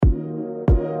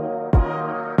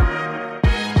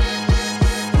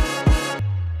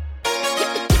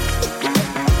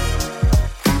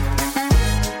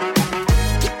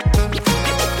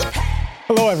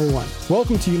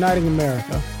Welcome to Uniting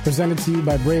America, presented to you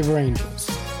by Braver Angels.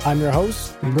 I'm your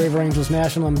host and Braver Angels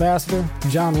National Ambassador,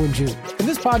 John Wood Jr. In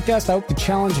this podcast, I hope to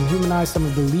challenge and humanize some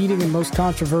of the leading and most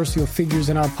controversial figures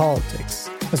in our politics,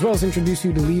 as well as introduce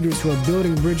you to leaders who are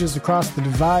building bridges across the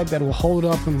divide that will hold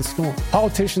up in the storm.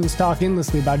 Politicians talk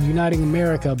endlessly about uniting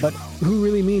America, but who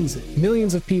really means it?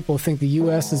 Millions of people think the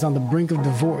U.S. is on the brink of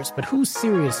divorce, but who's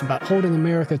serious about holding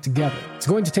America together? It's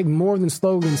going to take more than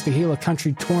slogans to heal a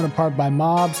country torn apart by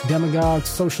mobs, demagogues,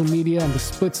 social media, and the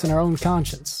splits in our own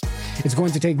conscience. It's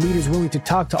going to take leaders willing to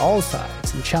talk to all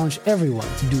sides and challenge everyone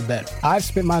to do better. I've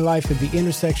spent my life at the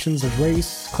intersections of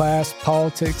race, class,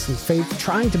 politics, and faith,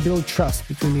 trying to build trust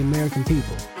between the American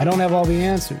people. I don't have all the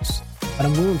answers, but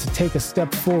I'm willing to take a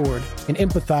step forward in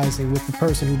empathizing with the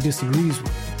person who disagrees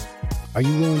with me. Are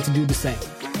you willing to do the same?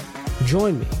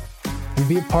 Join me and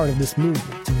be a part of this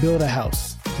movement to build a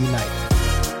house united.